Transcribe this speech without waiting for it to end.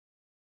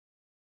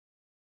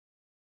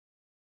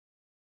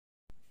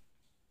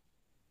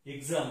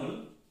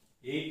Example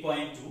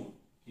 8.2.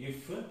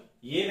 If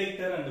A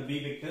vector and B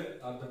vector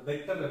are the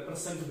vector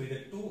represented by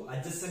the two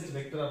adjacent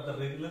vector of the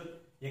regular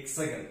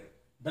hexagon,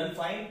 then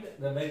find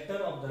the vector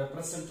of the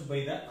represented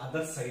by the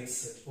other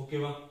sides. Okay,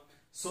 va?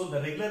 So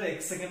the regular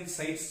hexagon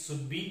sides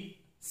should be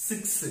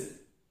 6.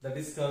 That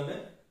is called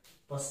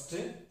first,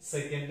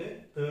 second,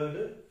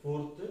 third,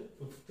 fourth,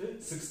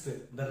 fifth, sixth.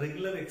 The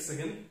regular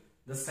hexagon,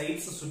 the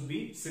sides should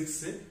be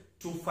 6.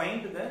 To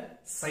find the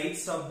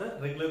sides of the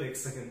regular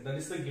hexagon, that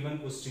is the given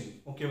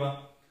question. Okay,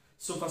 va?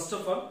 So first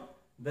of all,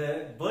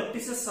 the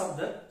vertices of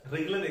the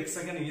regular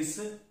hexagon is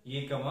A,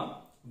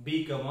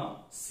 B,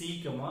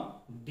 C,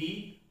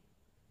 D,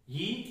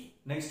 E.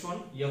 Next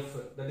one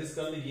F. That is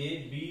called A,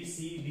 B,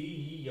 C,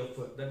 D, E, F.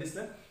 That is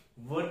the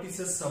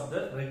vertices of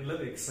the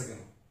regular hexagon.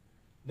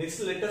 Next,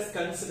 let us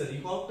consider.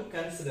 You have to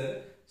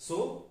consider.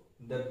 So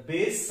the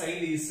base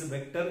side is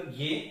vector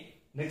A.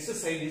 Next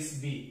side is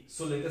B.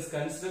 So let us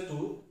consider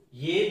to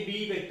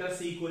AB vector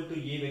is equal to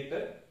A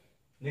vector.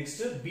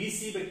 Next,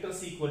 BC vector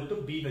is equal to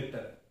B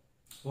vector.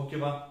 Okay,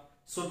 va?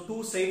 So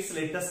two sides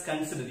let us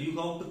consider. You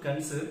have to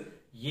consider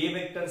A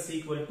vector is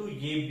equal to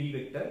AB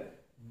vector,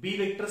 B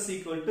vector is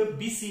equal to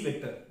BC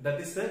vector. That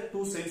is the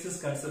two sides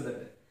is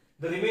considered.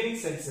 The remaining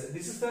sides,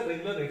 this is the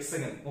regular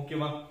hexagon. Okay,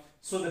 va?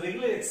 So the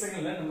regular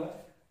hexagon la nama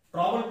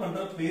travel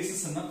pandra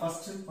places na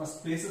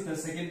first place, the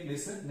second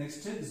place,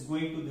 next is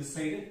going to this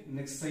side,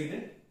 next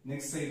side,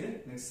 next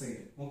side, next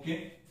side.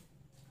 Okay.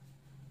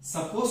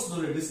 Suppose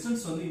the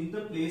distance on in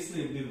the place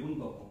la eppadi irukku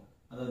paapom.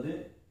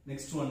 Adhaadu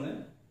next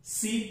one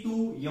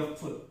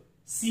C2F.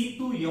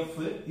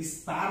 C2F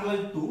is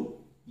parallel to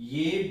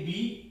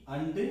AB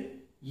and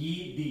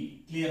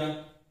ED.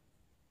 Clear?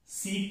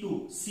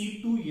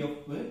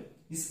 C2F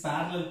is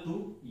parallel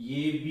to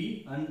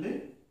AB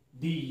and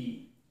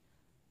DE.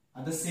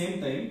 At the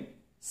same time,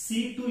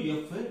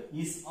 C2F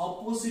is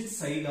opposite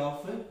side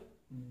of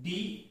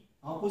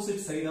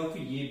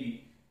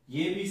AB.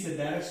 AB is the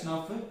direction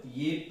of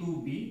A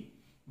to B.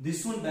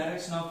 This one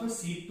direction of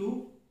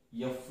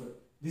C2F.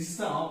 This is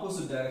the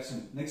opposite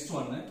direction. Next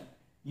one,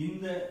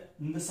 in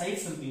the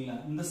sides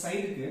in the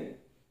side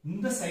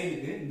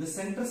the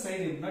center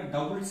side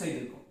double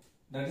side irukum.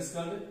 That is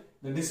called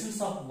the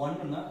distance of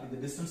 1 na the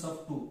distance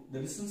of 2. The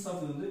distance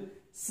of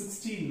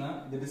 16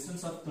 na the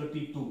distance of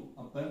 32.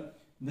 Appa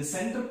the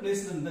center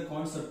place in the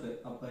concept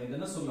appa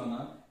idana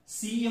sollana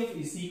CF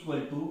is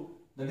equal to,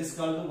 that is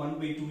called 1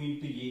 by 2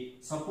 into A.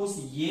 Suppose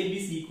AB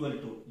is equal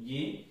to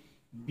A,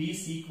 B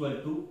is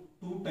equal to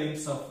 2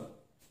 times of.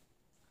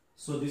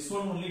 So this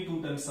one only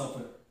 2 times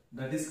of.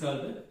 That is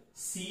called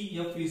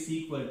CF is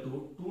equal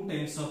to 2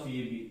 times of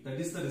AB. That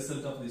is the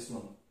result of this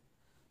one.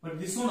 But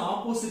this one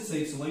opposite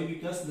sides. Why?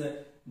 Because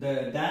the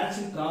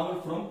direction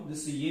travel from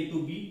this A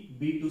to B,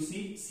 B to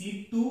C,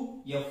 C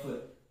to F.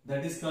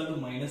 That is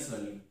called minus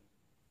value.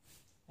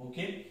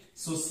 Okay.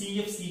 So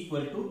CF is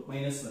equal to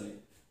minus value.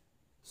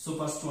 So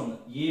first one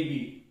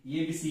AB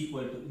is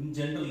equal to, in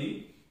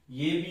generally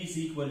AB is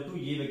equal to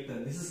A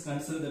vector. This is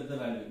considered the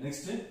value.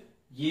 Next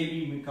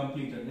AB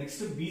completed.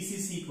 Next BC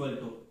is equal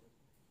to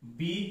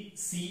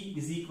BC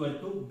is equal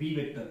to B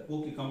vector.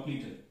 Okay,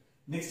 completed.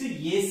 Next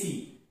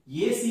AC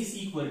is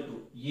equal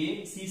to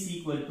A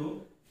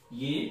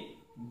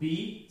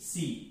B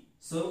C.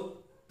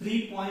 So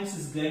 3 points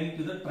is going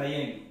to the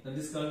triangle. That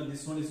is called,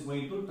 this one is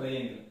going to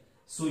triangle.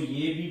 So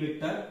AB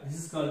vector, this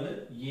is called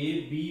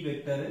AB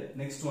vector.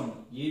 Next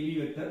one AB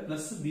vector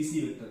plus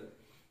BC vector.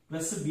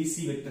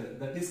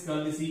 That is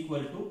called is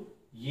equal to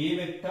A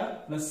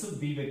vector plus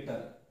B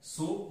vector.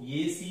 So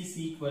AC is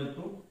equal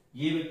to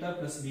A vector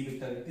plus B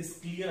vector. It is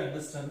clear,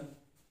 understood?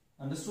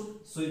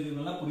 So idu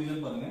nalla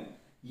puriyudhu parunga.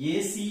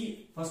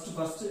 AC first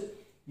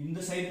in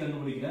the side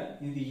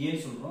kandupidikira, idu A nu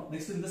solrom.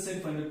 Next in the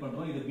side find out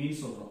pandrom, idu B nu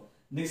solrom.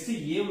 Next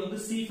A வந்து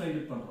C find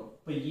out pandrom.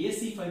 Appo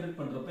AC find out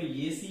பண்றப்ப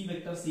AC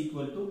vector is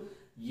equal to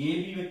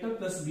AB vector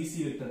plus BC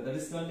vector. That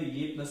is called A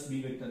plus B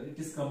vector. It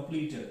is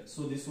completed. So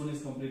this one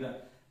is completed.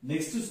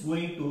 Next is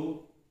going to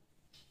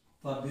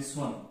for this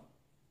one.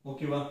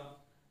 Okay, va?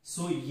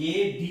 So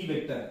AD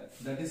vector.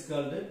 That is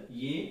called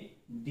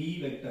AD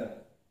vector.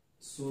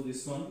 So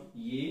this one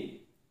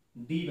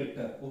AD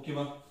vector. Okay,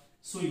 va?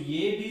 So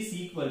AD is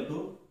equal to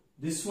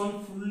this one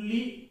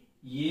fully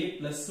A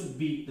plus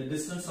B. The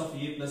distance of A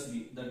plus B.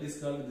 That is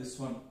called this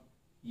one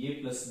A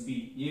plus B.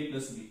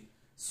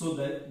 So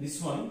that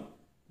this one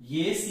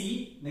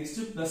AC next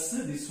plus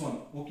this one.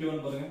 Okay,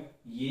 one paranga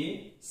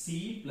AC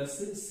plus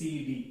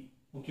CD.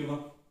 Okay, va?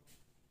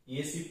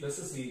 AC plus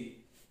CD.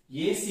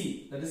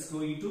 AC, that is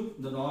going to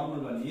the normal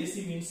value.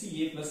 AC means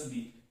A plus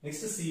B.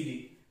 Next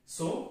CD.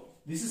 So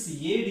this is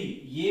AD.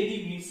 AD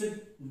means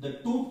the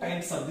 2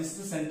 times of, this is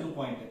the center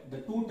point, the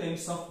 2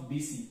 times of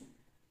BC.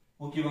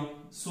 Okay, va?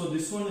 So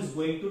this one is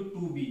going to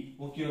 2B.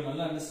 Okay,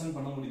 nalla understand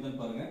panna mudiyudhan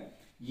parunga.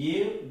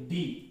 AD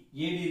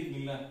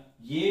irukilla.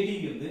 AD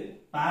irudhu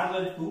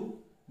parallel to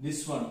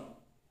this one.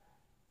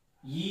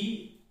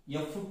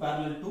 EF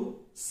parallel to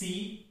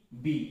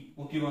CB.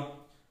 Okay, va?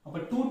 Appa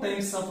 2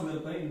 times of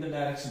in the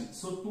direction.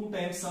 So 2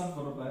 times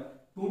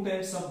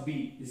of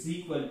B is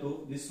equal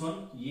to this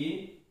one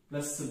A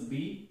plus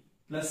B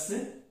plus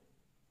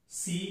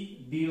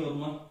C D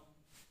normal.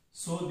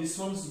 So this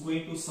one is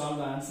going to solve.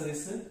 The answer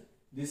is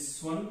this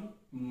one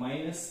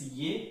minus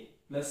A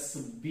plus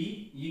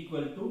B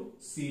equal to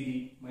CD.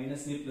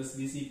 Minus A plus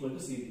B is equal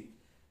to CD.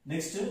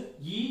 Next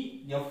E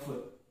F.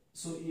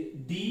 So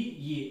D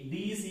E.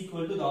 D is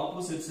equal to the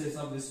opposite sides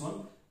of this one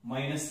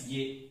minus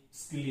A.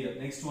 It's clear.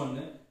 Next one.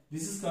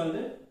 This is called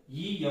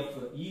EF.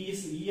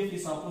 EF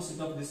is opposite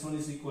of this one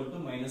is equal to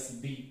minus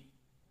B.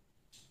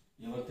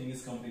 Everything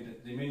is completed.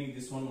 Remaining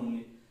this one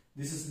only.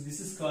 This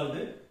is called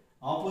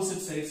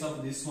opposite sides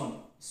of this one.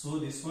 So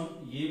this one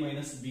A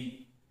minus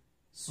B.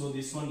 So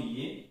this one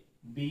A,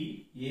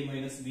 B, A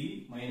minus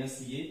B, minus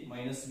A,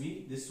 minus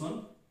B. This one.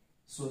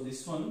 So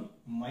this one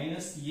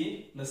minus A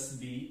plus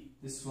B.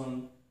 This one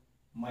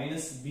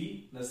minus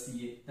B plus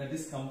A. That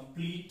is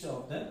complete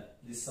of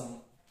this sum.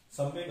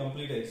 Sum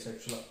complete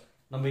actually.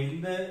 நம்ம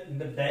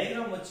இந்த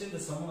diagram வச்சு இந்த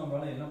some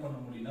நம்மளால என்ன பண்ண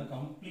முடியும்னா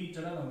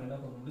கம்ப்ளீட்டடா நம்ம என்ன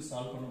பண்ண முடியும்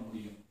சால்வ் பண்ண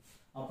முடியும்.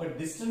 அப்ப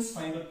டிஸ்டன்ஸ்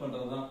ஃபைண்ட் அவுட்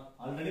பண்றதுதான்.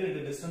 ஆல்ரெடி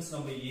ரெண்டு டிஸ்டன்ஸ்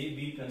நம்ம A B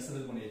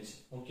கன்சிடர் பண்ணியாச்சு.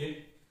 Okay.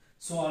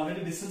 So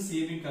already distance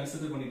A B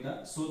consider பண்ணிட்டா.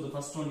 So the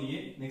first one A,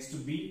 next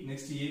B,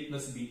 next A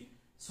plus B.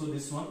 So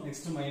this one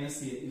next minus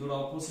A. இதோட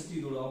opposite,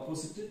 இதோட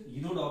opposite,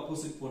 இதோட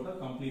opposite போட்டா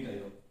complete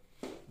ஆயிடும்.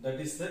 That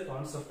is the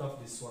concept of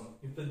this one.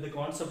 இப்போ இந்த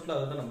கான்செப்ட்ல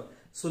அதுதான் நம்ம.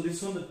 So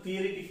this one the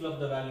theoretical of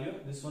the value,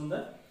 this one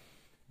the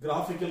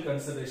graphical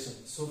consideration.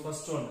 So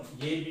first one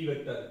AB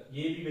vector.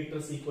 AB vector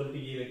is equal to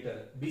A vector.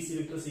 BC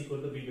vector is equal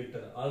to B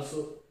vector. Also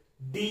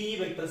DE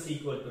vector is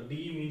equal to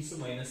DE means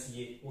minus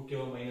A. Okay,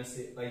 or minus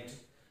A, right?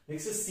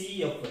 Next is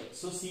CF.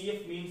 So CF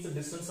means the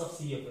distance of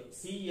CF.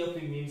 CF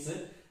means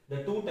the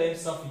two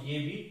types of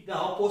AB, the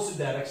opposite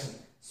direction.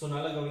 So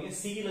nalla gavinga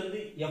C la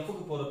irundhu F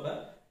ku porappa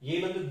A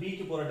la irundhu B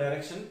ku pora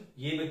direction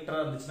A vector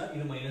irundhuchna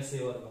idu minus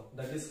A varum.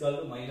 That is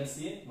called minus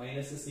A.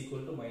 Minus is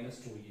equal to minus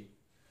 2A.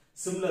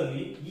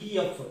 Similarly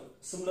EF.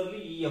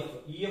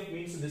 EF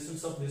means the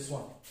distance of this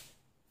one.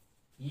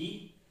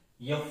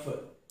 EF.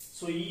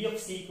 So EF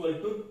is equal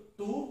to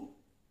 2.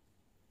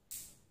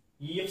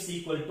 EF is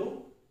equal to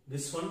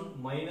this one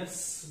minus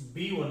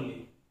B only.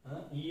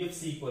 EF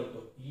is equal to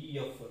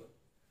EF.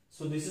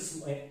 So this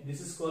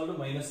is called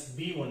minus B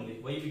only.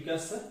 Why?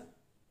 Because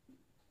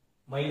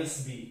minus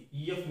B.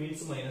 EF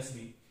means minus B.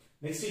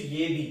 Next is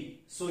AD.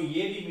 So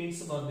AD means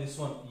for this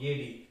one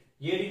AD.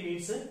 AD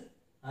means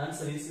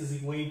answer is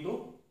going to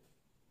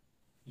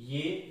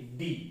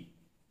AD.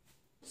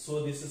 So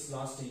this is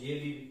last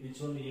AD. Which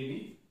one AD?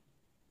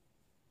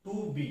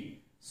 2B.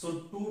 So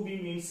 2B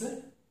means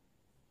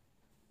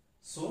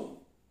so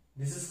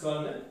this is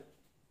called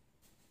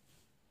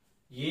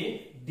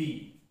AD.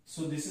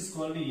 So this is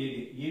called AD.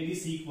 AD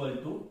is equal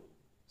to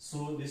so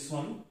this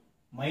one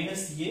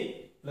minus A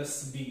plus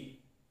B.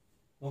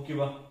 Okay,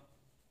 ba?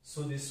 So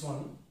this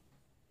one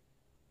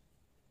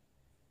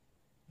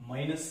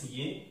minus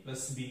A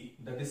plus B.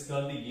 That is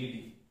called the AD.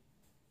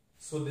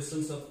 So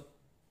distance of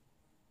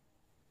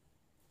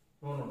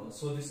no.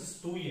 So this is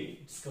 2A.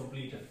 It's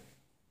completed.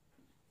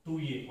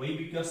 2A. Why?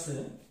 Because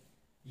AD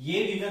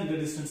is the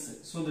distance.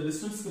 So the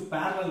distance is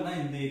parallel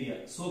in the area.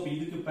 So if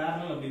this is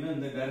parallel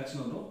in the direction,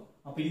 then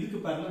this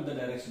is parallel in the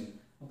direction.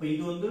 If this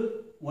is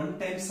 1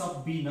 times of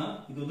B,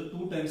 this is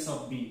 2 times of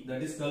B.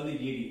 That is called the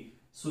AD.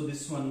 So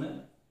this one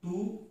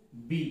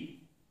 2B.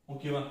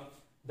 Okay,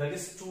 that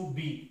is 2B.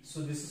 So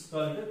this is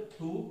called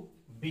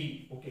 2B.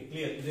 Okay,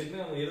 clear.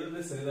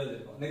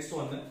 Next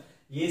one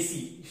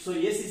AC. So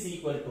AC is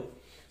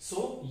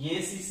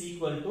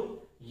equal to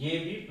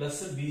AB plus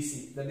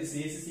BC. That is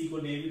AC is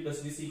equal to AB plus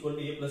BC equal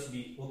to A plus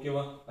B. Okay,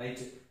 right.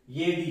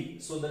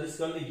 AD. So that is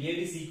called AD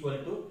is equal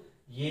to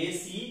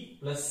AC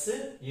plus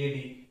AD.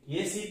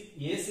 AC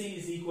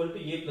is equal to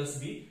A plus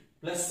B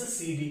plus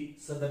CD.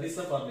 So that is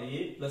the formula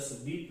A plus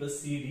B plus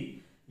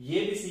CD.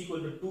 AB is equal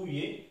to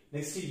 2A.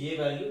 Next to A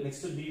value.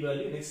 Next to B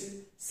value. Next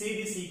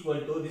CD is equal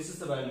to this is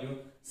the value.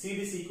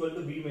 CD is equal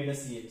to B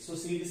minus A. So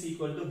CD is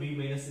equal to B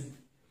minus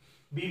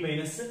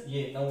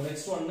A. Now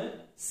next one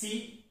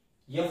C.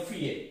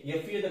 FA.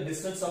 FA the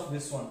distance of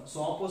this one.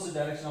 So opposite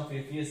direction of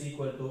FA is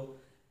equal to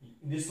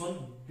this one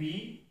B.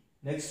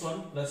 Next one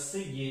plus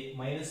A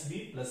minus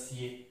B plus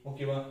A.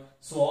 Okay,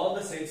 so all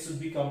the sides should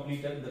be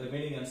completed. The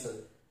remaining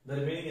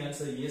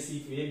answer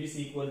AC AB is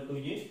equal to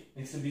A.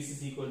 Next BC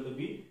is equal to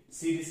B.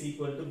 CD is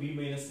equal to B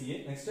minus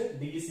A. Next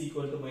D is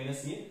equal to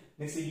minus A.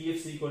 Next EF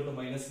is equal to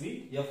minus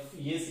B. FA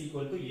is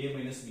equal to A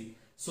minus B.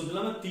 So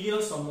இதெல்லாம்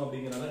theorem some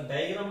அப்படிங்கறனால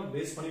diagram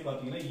base பண்ணி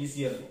பாத்தீங்கன்னா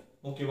ஈஸியா இருக்கும்.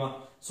 ஓகேவா?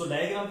 So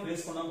diagram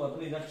base பண்ணா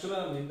பார்த்தா இது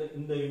एक्चुअली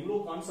இந்த இவ்ளோ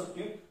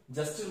கான்செப்டையும்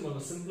ஜஸ்ட்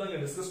நம்ம சிம்பிளா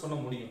டிஸ்கஸ் பண்ண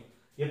முடியும்.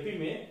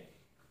 எப்பவுமே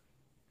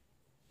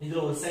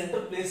இதுல ஒரு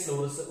சென்டர் பிளேஸ்ல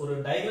ஒரு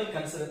diagonal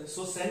consider.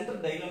 So centre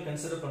diagonal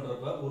consider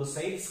பண்றப்ப ஒரு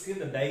சைட்ஸ்க்கு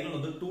இந்த டயகனல்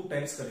வந்து 2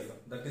 டைம்ஸ்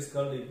கிடைக்கும். தட் இஸ்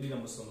கால்ட் எப்படி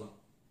நம்ம சொல்லலாம்.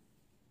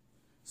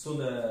 சோ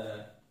the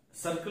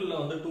சர்க்கிள்ல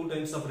வந்து 2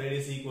 times of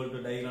radius equal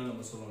to diagonal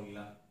நம்ம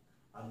சொல்லுவோம்ல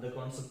அந்த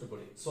கான்செப்ட்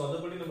படி. சோ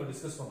அதபடி நம்ம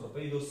டிஸ்கஸ் பண்றப்ப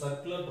இது ஒரு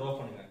சர்க்குலர் டிரா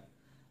பண்ணுங்க.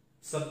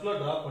 சர்க்குலர்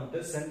டிரா பண்ணிட்டு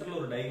சென்டர்ல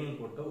ஒரு டயகனல்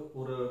போட்டு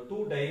ஒரு 2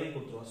 டயகனல்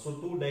கொடுத்துருவோம். சோ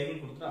 2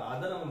 டயகனல் கொடுத்துட்டா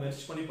அத நம்ம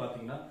மெர்ஜ் பண்ணி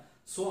பாத்தீங்கன்னா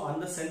So on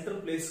the center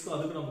place க்கு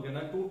அதுக்கு நமக்கு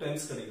என்ன 2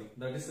 times கிடைக்கும்.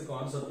 That is the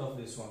concept of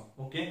this one.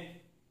 Okay.